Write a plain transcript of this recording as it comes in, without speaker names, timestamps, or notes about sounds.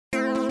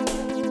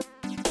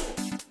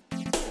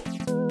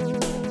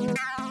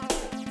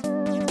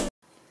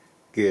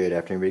Good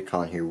afternoon, everybody.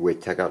 Colin here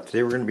with Techout.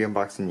 Today we're going to be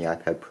unboxing the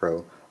iPad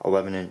Pro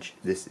 11-inch.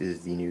 This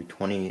is the new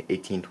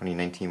 2018,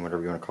 2019,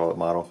 whatever you want to call it,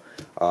 model.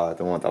 The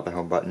one without the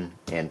home button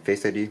and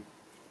Face ID.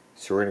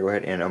 So we're going to go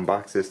ahead and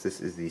unbox this.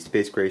 This is the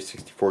Space Gray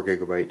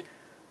 64GB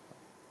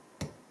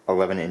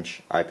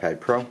 11-inch iPad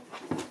Pro.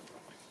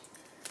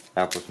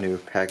 Apple's new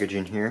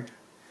packaging here.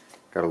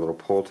 Got a little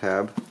pull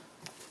tab.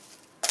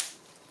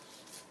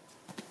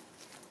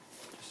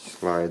 Just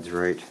slides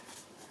right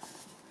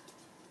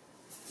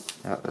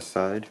out the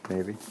side,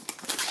 maybe.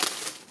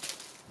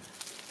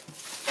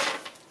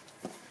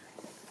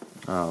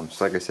 So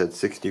like I said,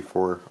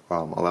 64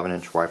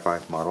 11-inch Wi-Fi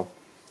model.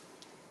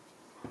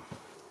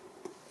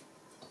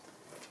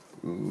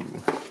 Ooh.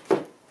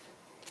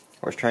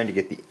 I was trying to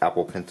get the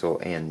Apple Pencil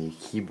and the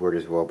keyboard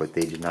as well, but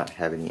they did not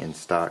have any in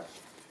stock.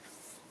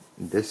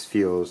 This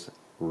feels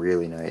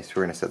really nice.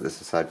 We're going to set this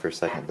aside for a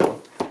second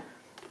though.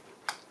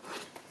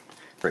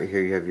 Right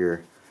here you have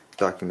your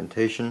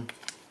documentation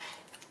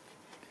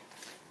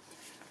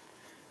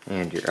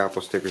and your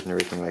Apple stickers and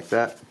everything like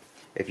that.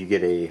 If you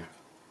get a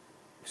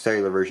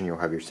cellular version, you'll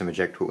have your SIM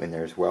eject tool in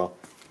there as well.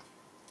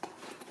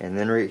 And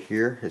then right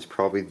here is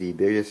probably the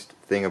biggest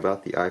thing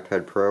about the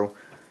iPad Pro,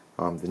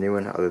 the new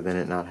one, other than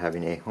it not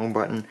having a home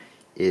button,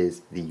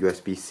 is the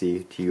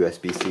USB-C to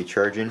USB-C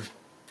charging.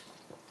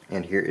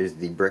 And here is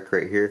the brick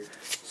right here.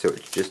 So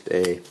it's just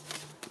a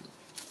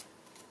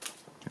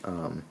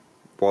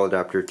wall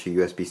adapter to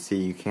USB-C.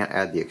 You can't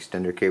add the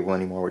extender cable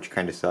anymore, which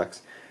kind of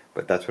sucks.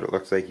 But that's what it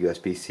looks like,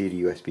 USB-C to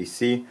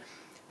USB-C,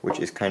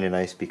 which is kind of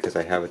nice because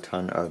I have a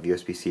ton of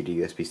USB-C to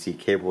USB-C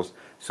cables,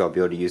 so I'll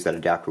be able to use that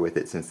adapter with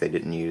it since they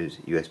didn't use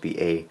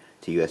USB-A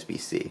to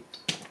USB-C.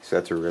 So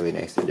that's a really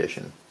nice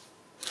addition.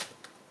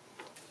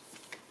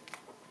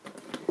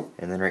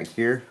 And then right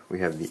here we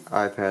have the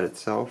iPad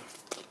itself.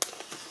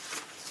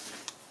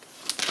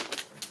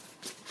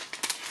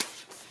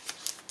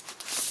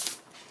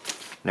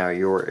 Now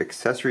your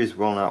accessories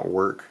will not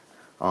work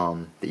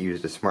that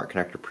used a smart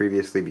connector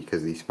previously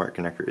because the smart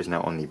connector is now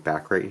on the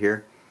back right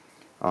here.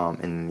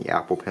 And the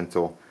Apple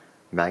Pencil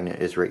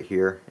magnet is right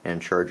here,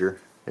 and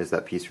charger is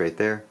that piece right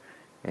there.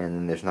 And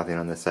then there's nothing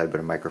on this side but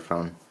a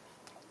microphone.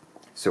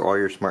 So all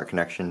your smart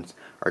connections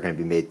are going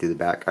to be made through the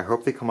back. I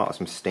hope they come out with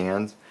some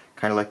stands,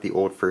 kind of like the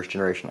old first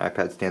generation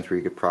iPad stands where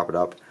you could prop it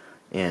up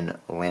in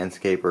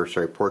landscape or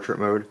portrait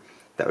mode.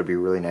 That would be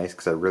really nice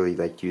because I really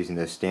liked using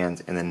those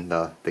stands. And then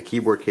the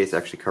keyboard case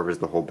actually covers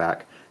the whole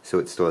back, so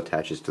it still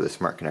attaches to the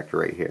smart connector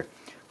right here.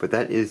 But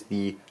that is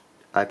the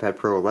iPad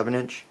Pro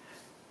 11-inch.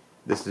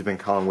 This has been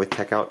Colin with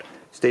Techout.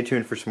 Stay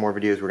tuned for some more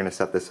videos. We're going to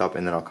set this up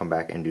and then I'll come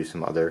back and do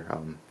some other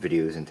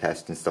videos and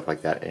tests and stuff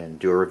like that and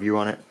do a review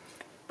on it.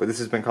 But this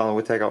has been Colin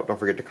with Techout. Don't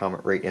forget to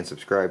comment, rate, and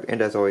subscribe. And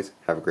as always,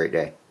 have a great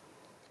day.